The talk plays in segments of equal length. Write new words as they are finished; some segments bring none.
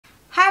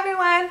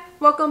everyone,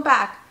 welcome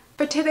back.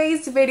 For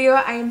today's video,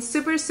 I am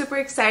super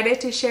excited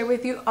to share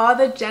with you all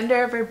the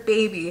gender of our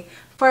baby.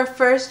 For our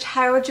first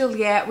child,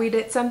 Juliet, we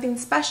did something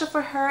special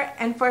for her,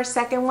 and for our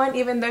second one,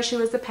 even though she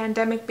was a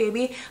pandemic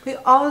baby, we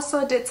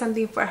also did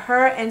something for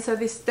her, and so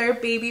this third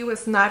baby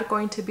was not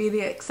going to be the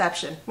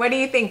exception. What do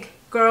you think,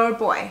 girl or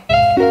boy?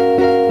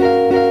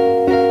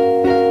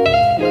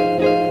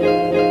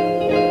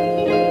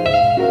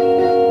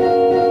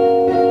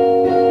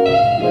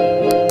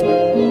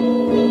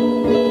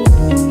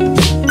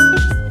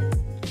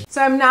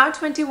 So I'm now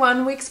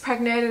 21 weeks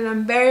pregnant and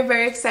I'm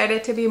very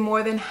excited to be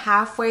more than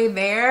halfway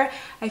there.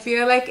 I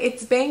feel like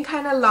it's been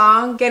kind of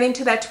long getting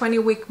to that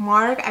 20-week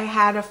mark. I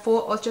had a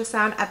full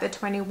ultrasound at the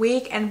 20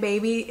 week and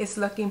baby is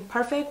looking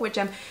perfect, which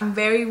I'm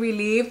very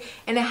relieved.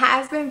 And it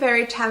has been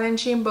very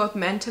challenging both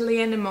mentally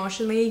and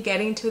emotionally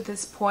getting to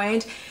this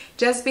point,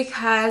 just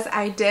because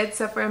I did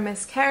suffer a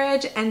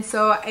miscarriage, and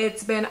so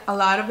it's been a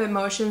lot of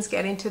emotions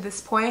getting to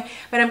this point.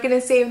 But I'm gonna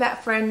save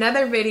that for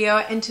another video,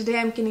 and today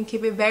I'm gonna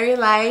keep it very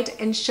light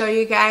and show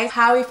you guys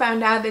how we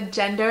found out the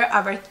gender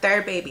of our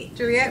third baby.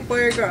 Juliet,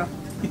 boy or girl?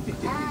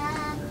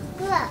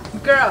 Girl.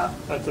 Girl.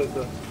 That's a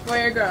girl.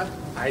 Boy or girl?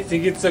 I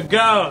think it's a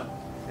girl.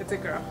 It's a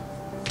girl.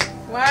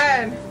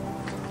 One.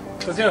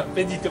 Attention,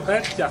 Benji, t'es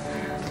prête? Tiens,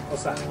 pour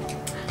ça.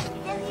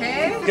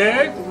 Okay.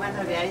 Okay.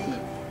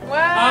 One.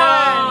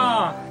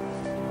 Un,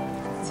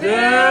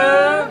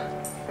 deux,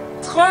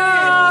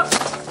 trois.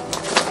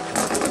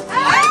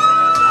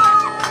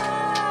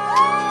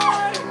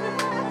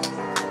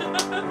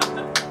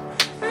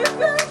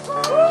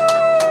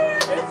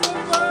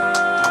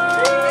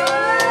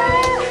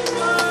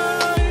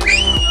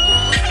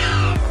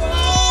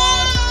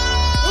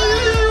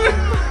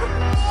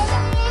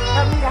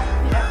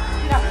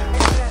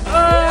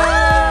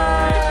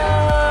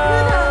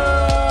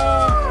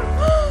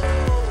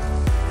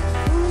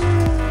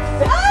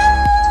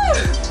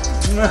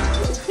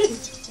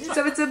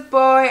 So it's a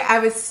boy. I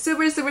was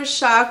super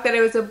shocked that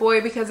it was a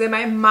boy because in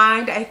my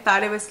mind I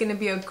thought it was going to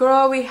be a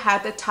girl. We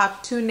had the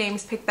top 2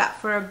 names picked out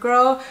for a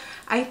girl.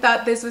 I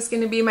thought this was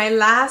going to be my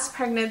last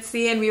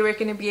pregnancy and we were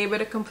going to be able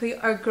to complete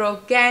our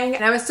girl gang,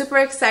 and I was super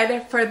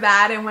excited for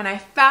that. And when I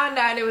found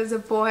out it was a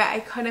boy,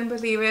 I couldn't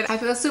believe it. I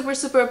feel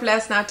super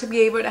blessed now to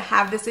be able to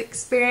have this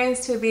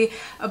experience, to be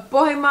a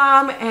boy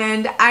mom,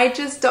 and I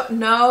just don't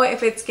know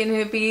if it's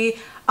going to be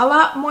a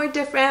lot more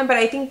different, but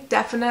I think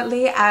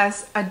definitely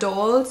as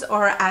adults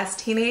or as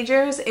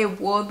teenagers it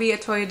will be a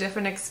totally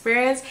different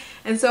experience,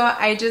 and so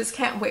I just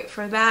can't wait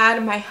for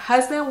that. My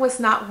husband was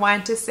not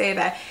one to say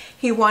that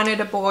he wanted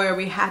a boy or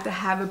we had to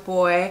have a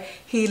boy.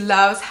 He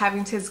loves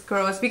having his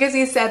girls because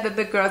he said that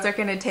the girls are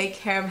going to take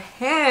care of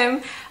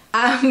him.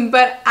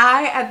 But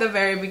I, at the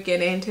very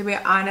beginning, to be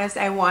honest,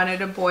 I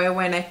wanted a boy.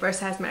 When I first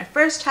had my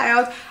first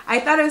child, I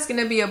thought it was going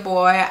to be a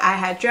boy. I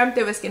had dreamt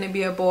it was going to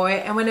be a boy,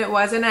 and when it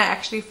wasn't, I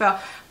actually felt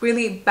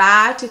really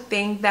bad to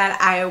think that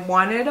I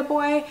wanted a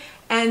boy.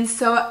 And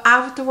so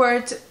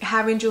afterwards,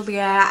 having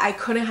Juliet, I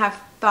couldn't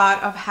have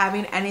thought of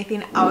having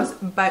anything else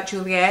but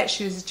Juliet.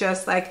 She was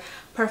just like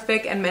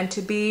perfect and meant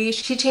to be.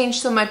 She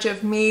changed so much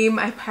of me,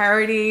 my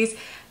priorities,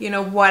 you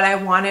know, what I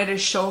wanted to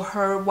show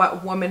her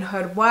what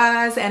womanhood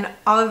was and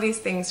all of these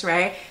things,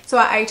 right? So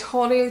I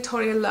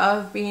totally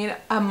love being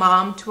a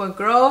mom to a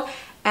girl,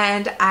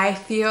 and I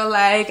feel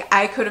like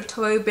I could have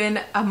totally been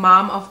a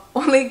mom of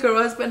only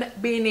girls,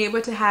 but being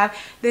able to have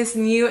this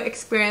new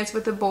experience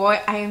with a boy,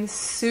 I am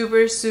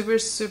super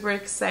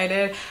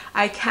excited.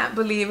 I can't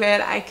believe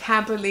it. I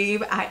can't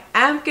believe I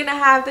am gonna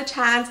have the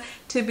chance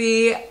to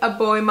be a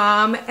boy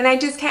mom, and I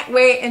just can't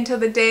wait until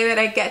the day that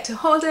I get to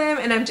hold him,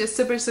 and I'm just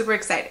super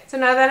excited. So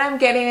now that I'm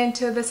getting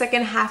into the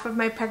second half of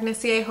my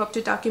pregnancy, I hope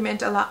to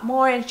document a lot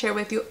more and share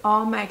with you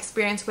all my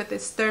experience with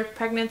this third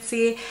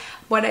pregnancy,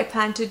 what I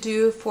plan to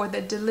do for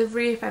the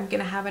delivery, if I'm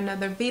gonna have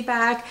another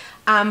VBAC,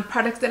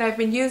 products that I've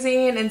been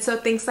using, and so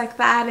things like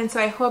that. And so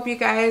I hope you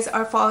guys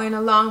are following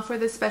along for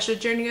this special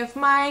journey of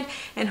mine,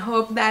 and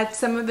hope that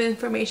some of the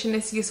information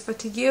is useful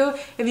to you.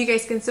 If you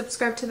guys can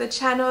subscribe to the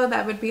channel,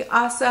 that would be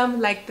awesome.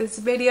 Like this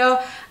video.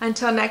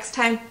 Until next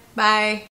time, bye.